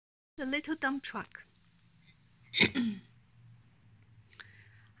The Little Dump Truck.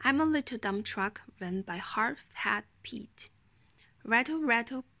 I'm a little dump truck run by hard-hat Pete. Rattle,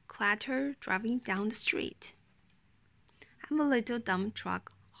 rattle, clatter, driving down the street. I'm a little dump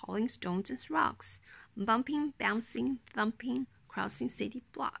truck hauling stones and rocks, bumping, bouncing, thumping, crossing city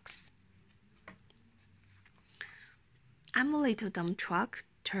blocks. I'm a little dump truck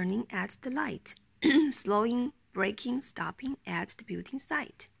turning at the light, slowing, braking, stopping at the building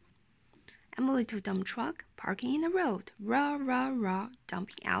site. I'm a little dump truck parking in the road, rah, rah, rah,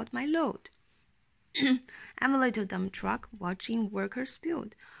 dumping out my load. I'm a little dump truck watching workers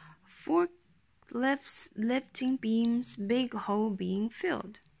build, forklifts lifting beams, big hole being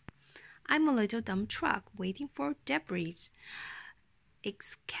filled. I'm a little dump truck waiting for debris.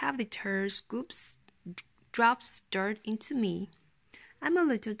 Excavator scoops, drops dirt into me. I'm a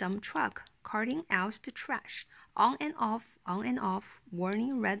little dump truck carting out the trash, on and off,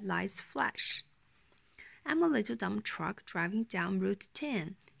 warning red lights flash. I'm a little dump truck driving down Route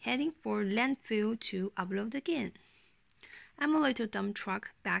 10, heading for landfill to upload again. I'm a little dump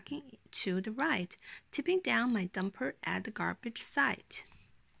truck backing to the right, tipping down my dumper at the garbage site.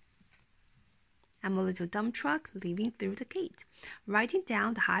 I'm a little dump truck leaving through the gate, riding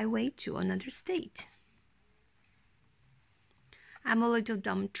down the highway to another state. I'm a little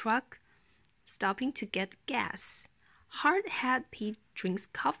dump truck stopping to get gas. Hard-hat Pete drinks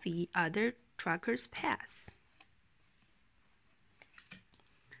coffee, other truckers pass.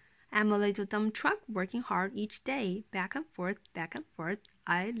 I'm a little dump truck working hard each day, back and forth,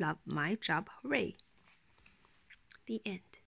 I love my job, hooray. The end.